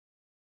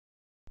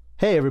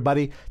Hey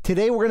everybody,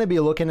 today we're going to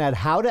be looking at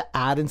how to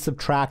add and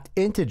subtract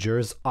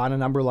integers on a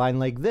number line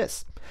like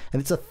this.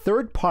 And it's a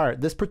third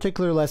part. This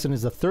particular lesson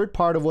is a third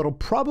part of what will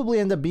probably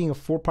end up being a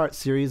 4-part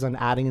series on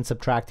adding and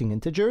subtracting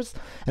integers.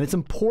 And it's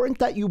important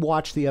that you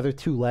watch the other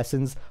 2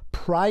 lessons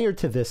prior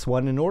to this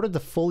one in order to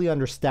fully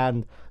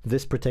understand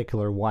this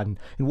particular one.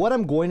 And what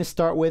I'm going to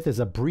start with is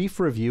a brief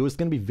review. It's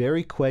going to be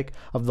very quick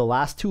of the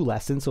last 2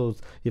 lessons. So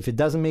if it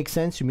doesn't make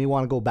sense, you may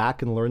want to go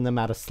back and learn them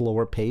at a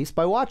slower pace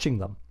by watching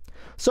them.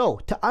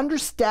 So to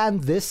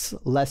understand this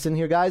lesson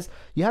here, guys,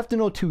 you have to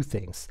know 2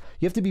 things.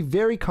 You have to be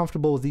very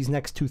comfortable with these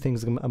next 2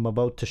 things I'm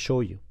about to show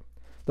you.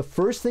 The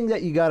first thing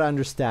that you got to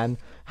understand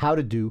how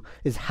to do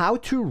is how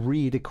to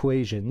read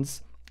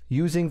equations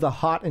using the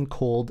hot and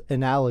cold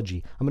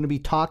analogy. I'm going to be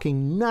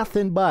talking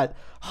nothing but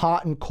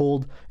hot and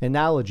cold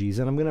analogies,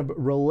 and I'm going to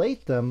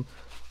relate them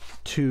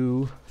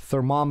to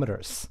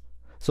thermometers.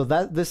 So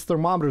that this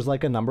thermometer is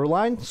like a number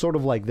line, sort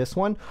of like this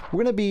one.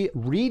 We're going to be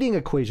reading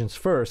equations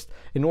first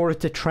in order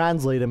to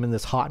translate them in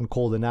this hot and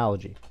cold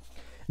analogy.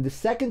 And the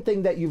second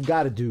thing that you've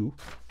got to do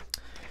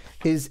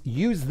is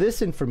use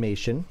this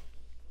information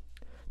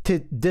to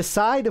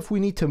decide if we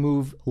need to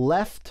move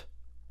left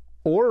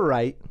or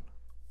right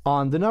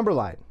on the number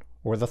line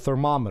or the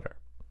thermometer.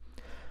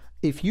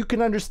 If you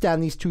can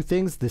understand these 2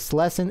 things, this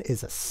lesson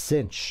is a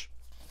cinch.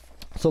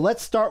 So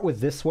let's start with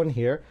this one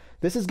here.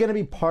 This is going to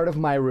be part of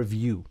my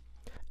review.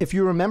 If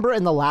you remember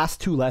in the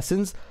last 2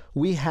 lessons,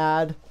 we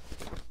had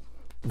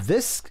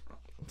this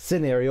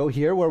scenario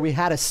here where we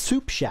had a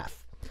soup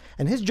chef,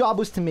 and his job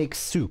was to make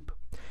soup.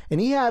 And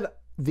he had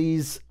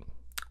these,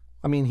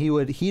 he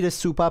would heat his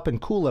soup up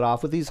and cool it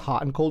off with these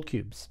hot and cold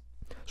cubes.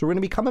 So we're going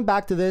to be coming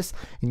back to this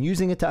and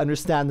using it to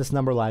understand this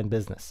number line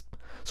business.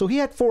 So he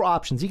had 4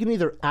 options. He can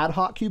either add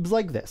hot cubes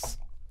like this,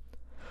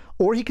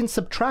 or he can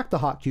subtract the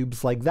hot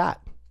cubes like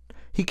that.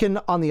 He can,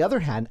 on the other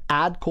hand,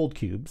 add cold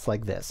cubes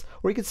like this,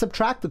 or he can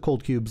subtract the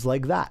cold cubes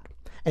like that.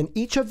 And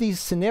each of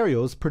these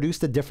scenarios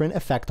produced a different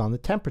effect on the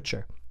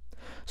temperature.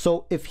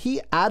 So if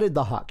he added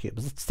the hot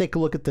cubes, let's take a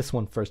look at this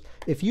one first.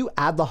 If you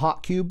add the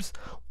hot cubes,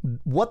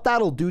 what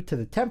that'll do to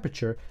the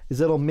temperature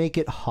is it'll make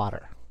it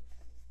hotter.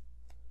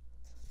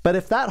 But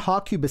if that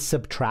hot cube is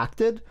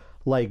subtracted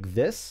like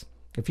this,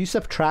 if you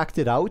subtract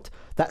it out,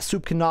 that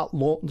soup can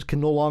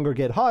no longer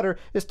get hotter,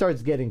 it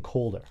starts getting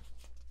colder,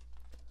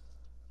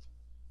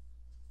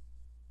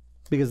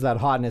 because that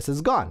hotness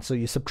is gone. So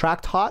you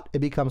subtract hot, it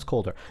becomes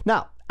colder.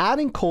 Now,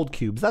 adding cold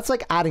cubes, that's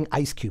like adding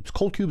ice cubes.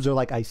 Cold cubes are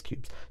like ice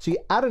cubes. So you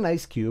add an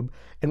ice cube,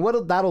 and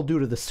what that'll do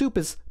to the soup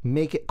is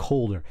make it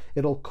colder.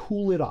 It'll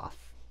cool it off.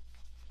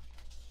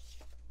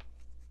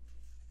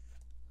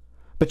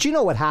 But you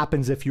know what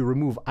happens if you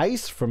remove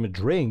ice from a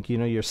drink,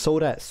 your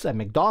soda at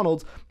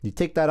McDonald's, you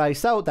take that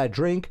ice out, that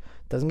drink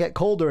doesn't get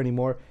colder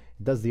anymore.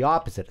 It does the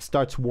opposite. It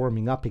starts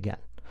warming up again.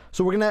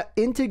 So we're going to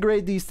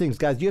integrate these things,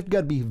 guys. You've got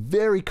to be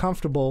very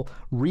comfortable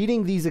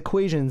reading these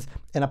equations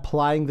and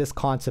applying this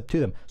concept to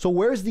them. So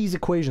where's these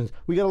equations?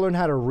 We got to learn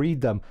how to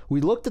read them.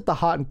 We looked at the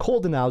hot and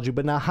cold analogy,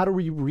 but now how do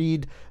we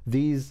read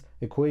these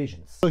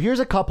equations? So here's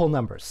a couple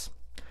numbers.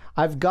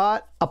 I've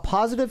got a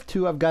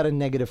 +2, I've got a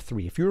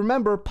 -3. If you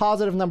remember,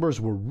 positive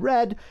numbers were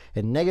red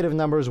and negative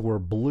numbers were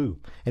blue.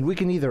 And we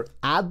can either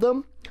add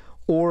them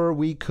or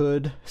we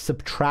could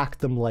subtract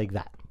them like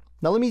that.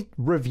 Now let me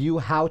review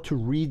how to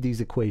read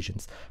these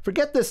equations.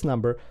 Forget this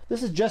number.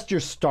 This is just your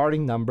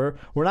starting number.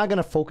 We're not going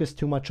to focus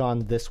too much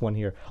on this one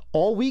here.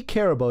 All we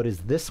care about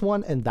is this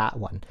one and that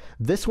one.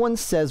 This one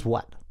says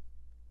what?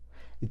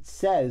 It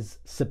says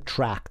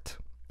subtract.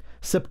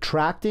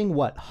 Subtracting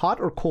what? Hot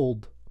or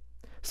cold?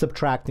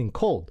 Subtracting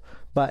cold.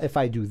 But if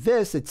I do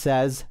this, it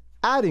says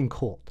adding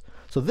cold.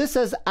 So this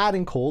says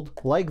adding cold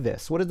like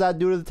this. What does that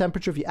do to the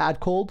temperature if you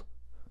add cold?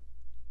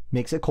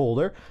 Makes it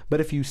colder.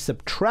 But if you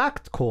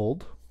subtract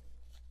cold,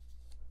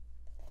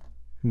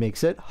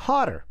 makes it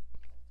hotter.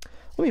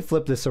 Let me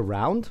flip this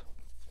around.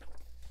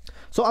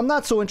 So I'm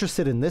not so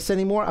interested in this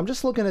anymore. I'm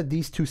just looking at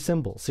these 2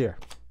 symbols here.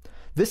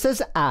 This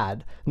says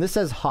add, and this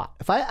says hot.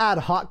 If I add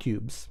hot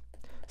cubes,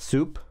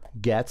 soup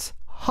gets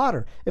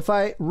hotter. If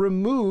I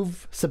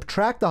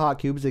subtract the hot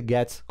cubes, it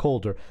gets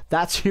colder.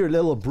 That's your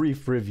little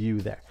brief review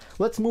there.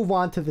 Let's move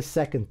on to the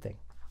second thing.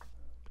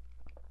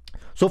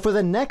 So for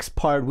the next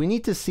part, we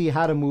need to see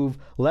how to move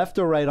left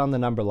or right on the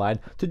number line.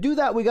 To do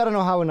that, we got to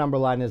know how a number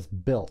line is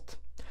built.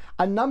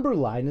 A number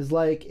line is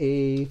like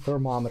a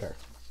thermometer.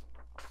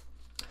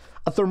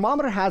 A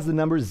thermometer has the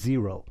number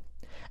 0.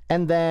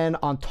 And then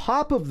on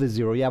top of the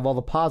 0, you have all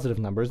the positive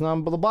numbers. And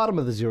on the bottom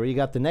of the 0, you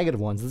got the negative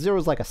ones. The 0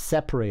 is like a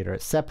separator.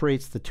 It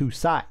separates the 2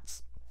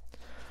 sides.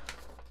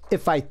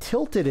 If I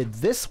tilted it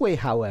this way,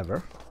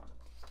 however,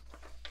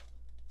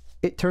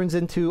 it turns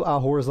into a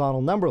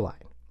horizontal number line.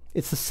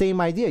 It's the same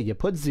idea. You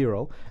put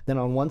 0, then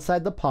on one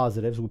side the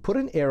positives, we put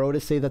an arrow to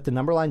say that the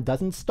number line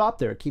doesn't stop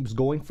there, it keeps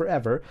going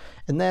forever.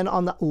 And then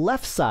on the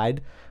left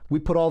side, we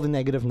put all the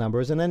negative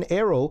numbers and an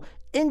arrow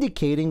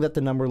indicating that the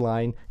number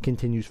line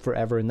continues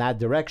forever in that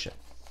direction.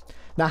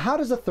 Now, how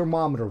does a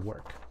thermometer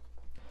work?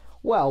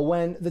 Well,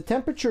 when the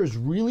temperature is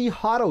really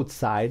hot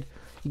outside,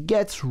 it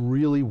gets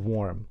really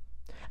warm.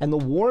 And the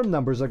warm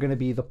numbers are going to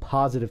be the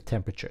positive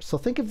temperatures. So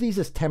think of these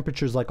as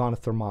temperatures like on a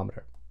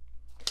thermometer.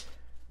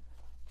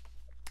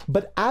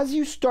 But as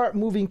you start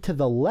moving to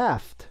the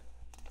left,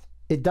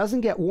 it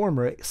doesn't get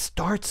warmer, it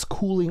starts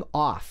cooling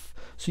off.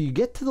 So you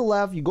get to the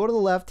left, you go to the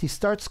left, he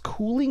starts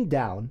cooling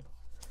down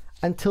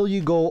until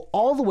you go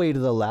all the way to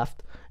the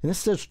left, and this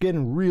starts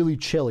getting really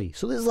chilly.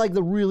 So this is like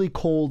the really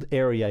cold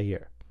area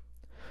here.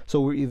 So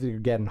we're either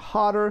getting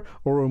hotter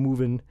or we're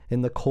moving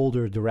in the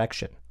colder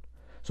direction.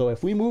 So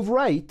if we move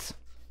right,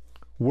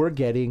 we're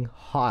getting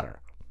hotter.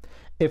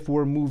 If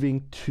we're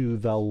moving to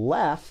the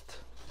left,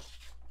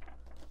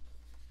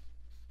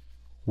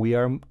 we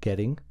are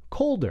getting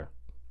colder.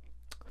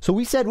 So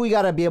we said we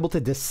got to be able to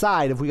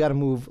decide if we got to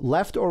move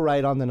left or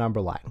right on the number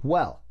line.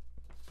 Well,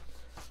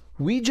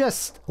 we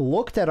just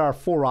looked at our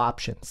 4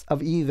 options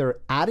of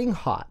either adding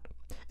hot.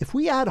 If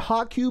we add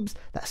hot cubes,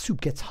 that soup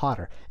gets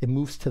hotter. It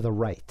moves to the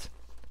right.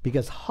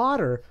 Because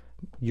hotter,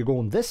 you're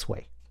going this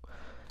way.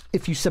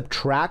 If you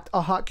subtract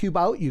a hot cube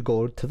out, you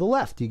go to the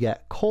left. You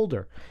get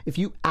colder. If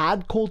you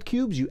add cold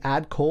cubes, you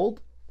add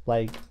cold,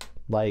 like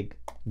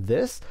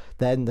this,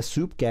 then the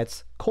soup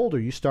gets colder.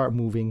 You start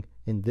moving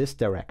in this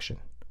direction.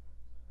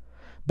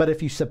 But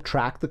if you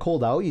subtract the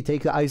cold out, you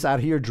take the ice out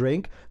of your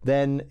drink,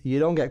 then you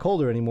don't get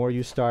colder anymore.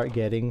 You start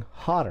getting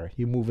hotter.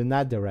 You move in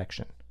that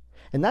direction.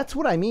 And that's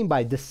what I mean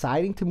by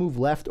deciding to move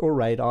left or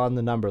right on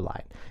the number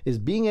line, is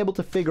being able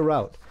to figure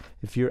out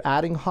if you're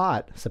adding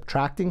hot,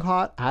 subtracting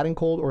hot, adding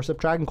cold, or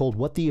subtracting cold,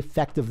 what the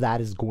effect of that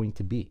is going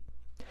to be.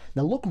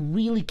 Now look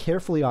really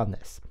carefully on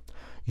this.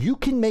 You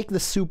can make the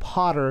soup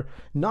hotter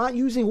not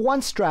using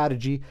one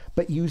strategy,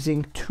 but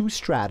using 2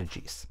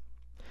 strategies.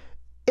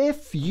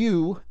 If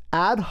you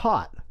add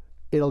hot,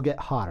 it'll get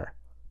hotter.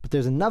 But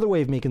there's another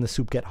way of making the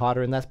soup get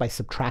hotter, and that's by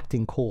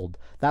subtracting cold.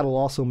 That'll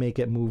also make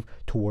it move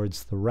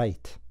towards the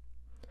right.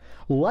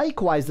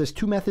 Likewise, there's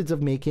 2 methods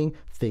of making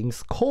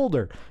things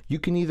colder. You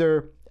can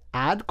either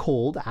add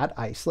cold, add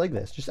ice like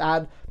this. Just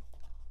add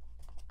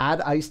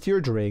ice to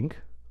your drink.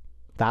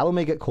 That'll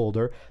make it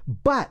colder.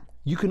 But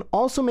you can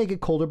also make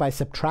it colder by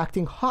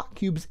subtracting hot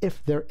cubes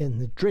if they're in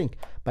the drink.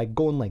 By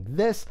going like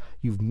this,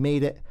 you've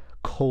made it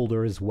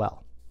colder as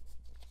well.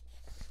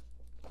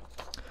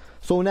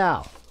 So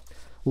now,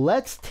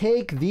 let's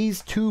take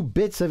these 2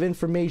 bits of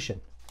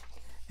information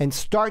and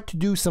start to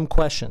do some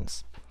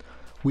questions.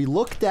 We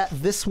looked at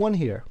this one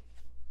here,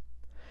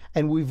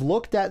 and we've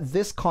looked at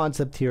this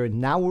concept here,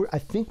 and now I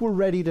think we're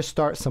ready to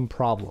start some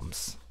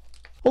problems.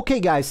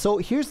 Okay guys, so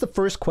here's the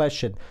first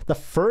question. The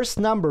first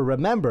number,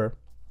 remember,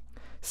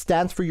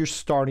 stands for your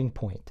starting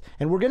point.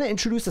 And we're going to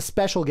introduce a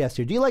special guest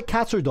here. Do you like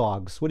cats or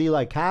dogs? What do you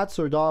like, cats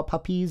or dog,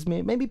 puppies?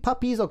 Maybe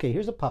puppies? Okay,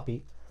 here's a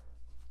puppy.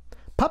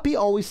 Puppy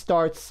always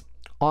starts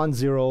on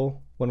 0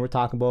 when we're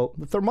talking about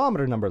the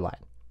thermometer number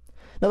line.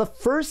 Now the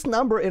first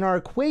number in our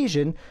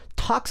equation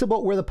talks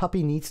about where the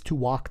puppy needs to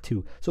walk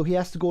to. So he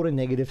has to go to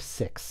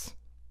 -6.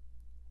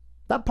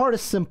 That part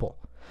is simple.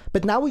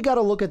 But now we got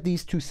to look at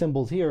these 2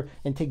 symbols here,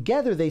 and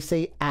together they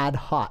say add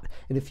hot.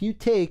 And if you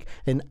take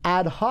and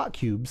add hot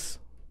cubes,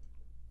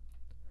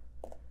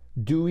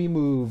 do we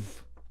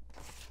move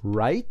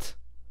right,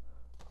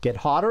 get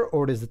hotter,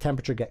 or does the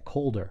temperature get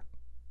colder?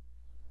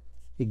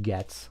 It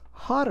gets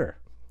hotter.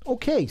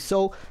 Okay,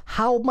 so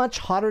how much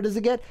hotter does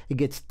it get? It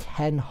gets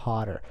 10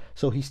 hotter.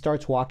 So he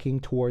starts walking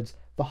towards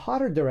the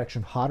hotter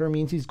direction. Hotter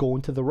means he's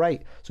going to the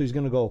right. So he's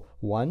going to go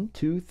 1,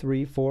 2,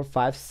 3, 4,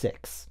 5,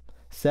 6,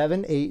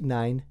 7, 8,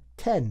 9,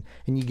 10.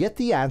 And you get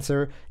the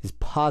answer is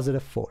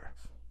 +4.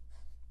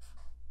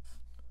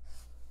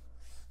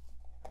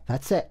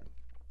 That's it.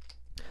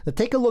 Now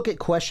take a look at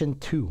question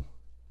 2.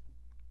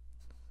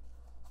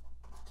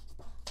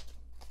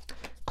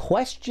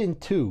 Question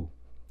 2.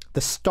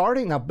 The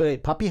starting, now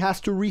puppy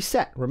has to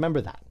reset. Remember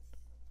that.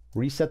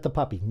 Reset the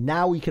puppy.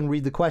 Now we can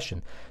read the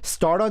question.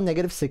 Start on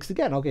 -6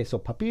 again. Okay, so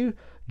puppy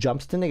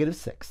jumps to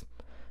 -6.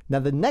 Now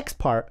the next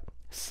part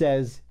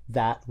says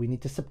that we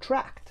need to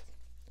subtract.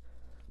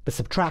 But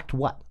subtract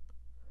what?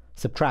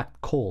 Subtract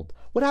cold.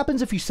 What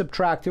happens if you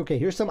subtract, okay,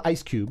 here's some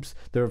ice cubes.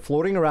 They're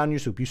floating around in your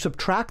soup. You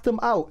subtract them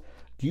out.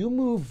 Do you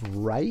move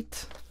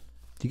right?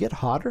 Do you get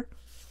hotter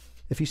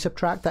if you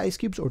subtract the ice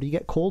cubes, or do you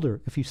get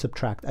colder if you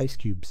subtract ice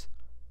cubes?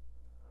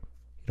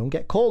 You don't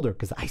get colder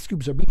because the ice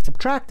cubes are being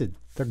subtracted.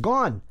 They're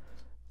gone.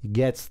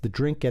 The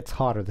drink gets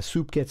hotter. The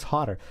soup gets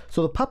hotter.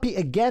 So the puppy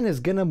again is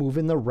going to move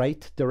in the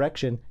right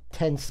direction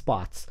 10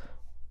 spots.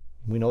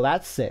 We know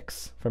that's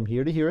 6. From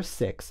here to here is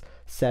 6,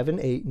 7,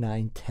 8,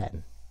 9,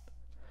 10.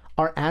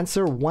 Our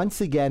answer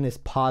once again is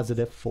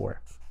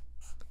 +4.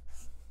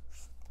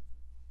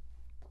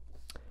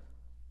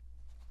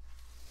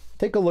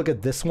 Take a look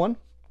at this one.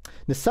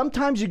 Now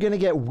sometimes you're going to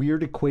get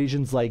weird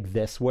equations like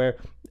this where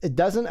it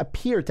doesn't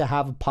appear to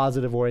have a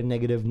positive or a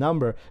negative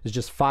number. It's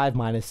just 5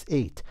 minus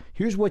 8.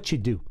 Here's what you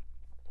do.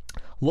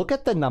 Look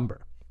at the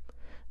number.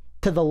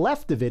 To the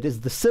left of it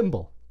is the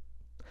symbol.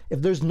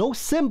 If there's no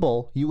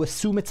symbol, you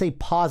assume it's a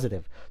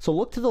positive. So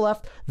look to the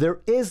left.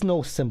 There is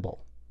no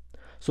symbol.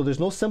 So there's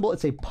no symbol.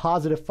 It's a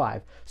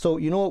 +5. So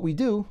you know what we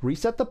do?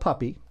 Reset the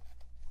puppy.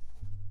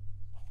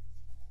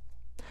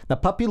 The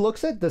puppy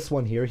looks at this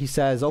one here. He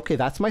says, okay,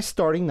 that's my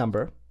starting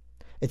number.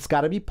 It's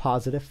got to be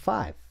positive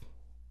 5.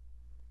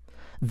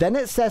 Then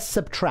it says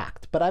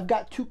subtract, but I've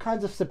got two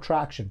kinds of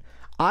subtraction.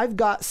 I've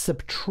got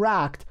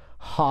subtract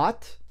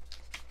hot,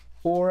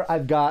 or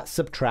I've got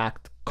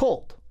subtract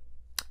cold.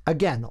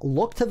 Again,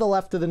 look to the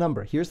left of the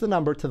number. Here's the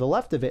number. To the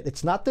left of it,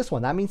 it's not this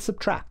one. That means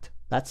subtract.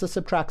 That's the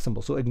subtract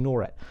symbol, so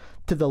ignore it.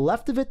 To the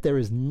left of it, there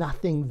is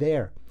nothing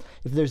there.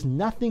 If there's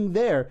nothing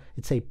there,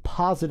 it's a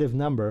positive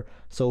number,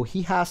 so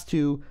he has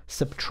to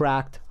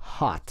subtract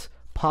hot.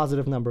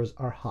 Positive numbers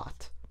are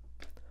hot.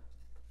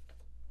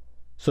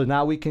 So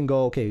now we can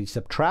go, okay,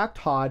 subtract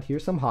hot.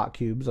 Here's some hot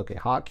cubes. Okay,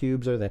 hot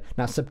cubes are there.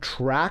 Now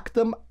subtract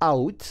them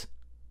out.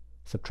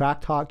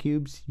 Subtract hot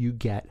cubes, you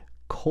get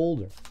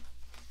colder.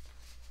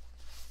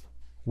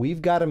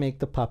 We've got to make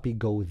the puppy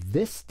go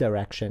this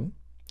direction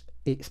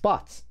 8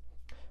 spots.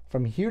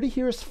 From here to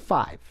here is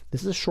 5.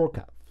 This is a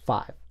shortcut.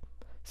 5,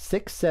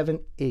 6, 7,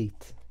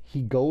 8.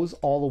 He goes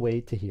all the way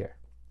to here.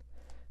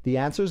 The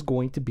answer is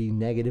going to be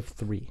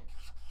 -3.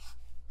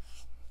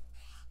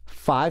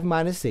 5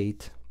 minus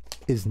 8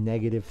 is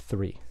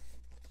 -3.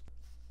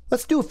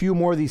 Let's do a few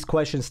more of these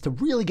questions to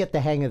really get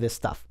the hang of this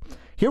stuff.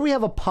 Here we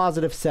have a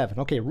positive 7.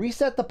 Okay,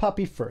 reset the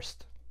puppy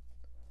first.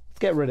 Let's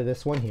get rid of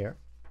this one here.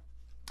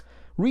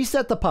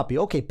 Reset the puppy.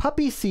 Okay,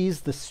 puppy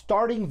sees the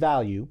starting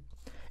value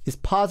is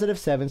positive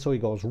 7, so he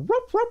goes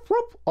rup, rup,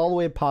 rup, all the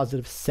way to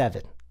positive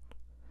 7.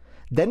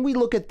 Then we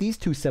look at these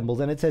two symbols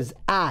and it says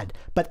add,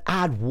 but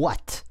add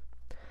what?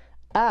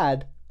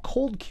 Add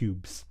cold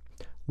cubes.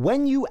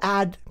 When you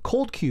add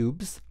cold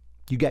cubes,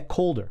 you get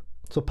colder.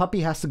 So puppy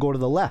has to go to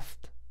the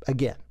left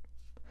again.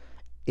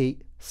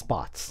 8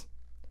 spots.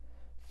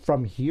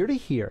 From here to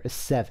here is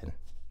 7.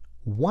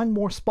 One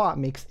more spot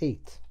makes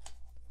 8.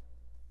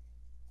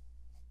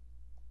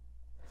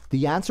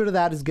 The answer to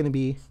that is going to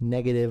be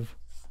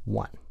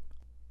 -1.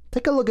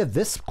 Take a look at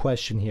this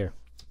question here.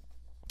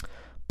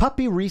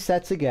 Puppy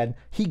resets again.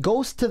 He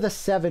goes to the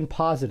 7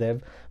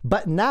 positive,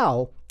 but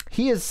now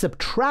he is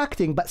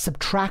subtracting, but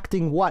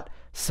subtracting what?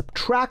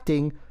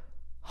 Subtracting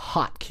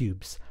hot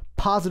cubes.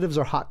 Positives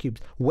are hot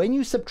cubes. When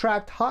you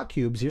subtract hot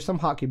cubes, here's some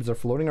hot cubes are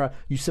floating around,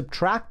 you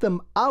subtract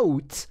them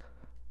out,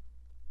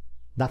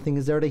 nothing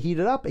is there to heat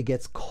it up. It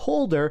gets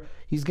colder.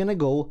 He's going to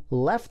go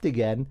left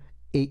again,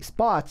 8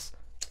 spots.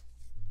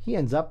 He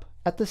ends up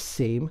at the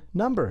same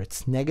number.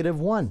 It's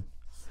 -1.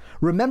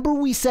 Remember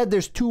we said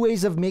there's 2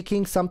 ways of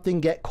making something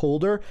get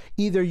colder.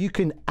 Either you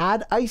can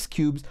add ice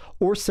cubes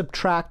or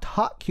subtract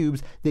hot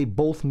cubes. They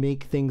both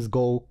make things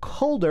go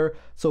colder,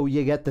 so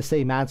you get the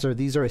same answer.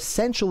 These are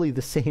essentially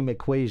the same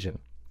equation.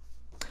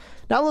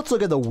 Now let's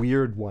look at the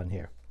weird one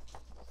here.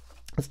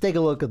 Let's take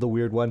a look at the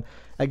weird one.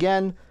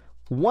 Again,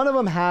 one of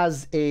them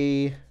has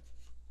a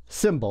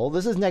symbol.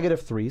 This is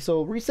 -3,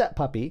 so reset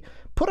puppy.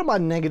 Put him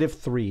on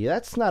 -3.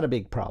 That's not a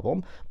big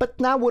problem. But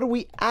now what are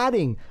we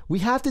adding? We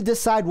have to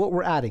decide what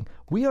we're adding.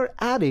 We are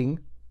adding,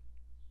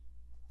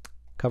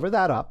 cover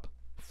that up,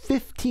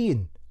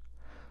 15.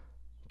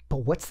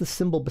 But what's the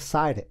symbol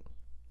beside it?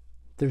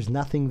 There's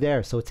nothing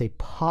there, so it's a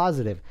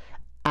positive.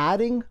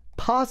 Adding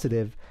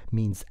positive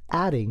means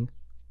adding.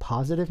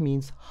 Positive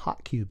means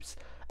hot cubes.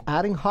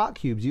 Adding hot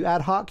cubes, you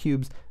add hot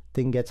cubes,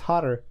 thing gets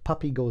hotter,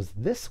 puppy goes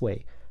this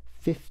way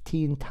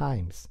 15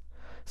 times.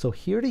 So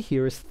here to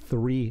here is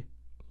 3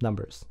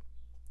 numbers.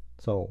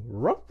 So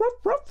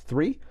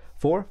 3,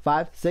 4,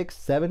 5, 6,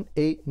 7,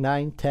 8,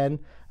 9, 10,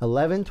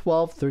 11,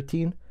 12,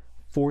 13,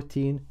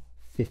 14,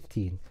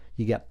 15.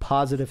 You get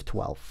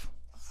 +12.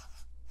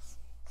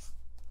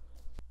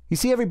 You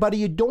see, everybody,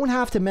 you don't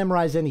have to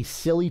memorize any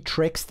silly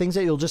tricks, things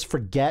that you'll just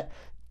forget.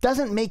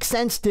 Doesn't make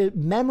sense to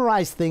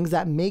memorize things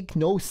that make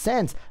no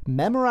sense.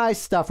 Memorize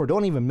stuff, or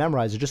don't even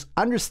memorize it. Just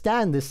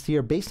understand this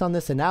here based on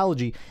this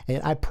analogy,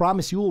 and I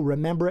promise you will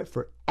remember it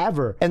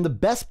forever. And the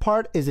best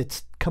part is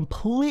it's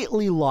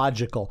completely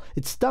logical.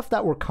 It's stuff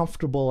that we're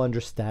comfortable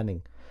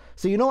understanding.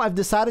 So, you know, I've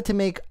decided to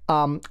make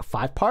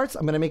 5 parts.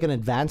 I'm going to make an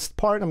advanced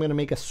part. I'm going to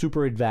make a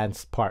super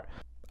advanced part.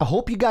 I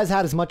hope you guys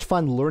had as much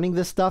fun learning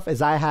this stuff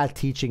as I had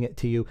teaching it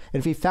to you. And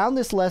if you found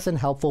this lesson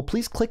helpful,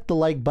 please click the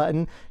like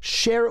button,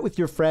 share it with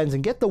your friends,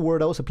 and get the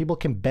word out so people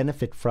can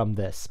benefit from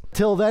this.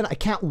 Till then, I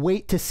can't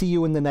wait to see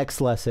you in the next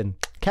lesson.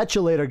 Catch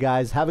you later,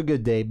 guys. Have a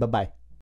good day. Bye-bye.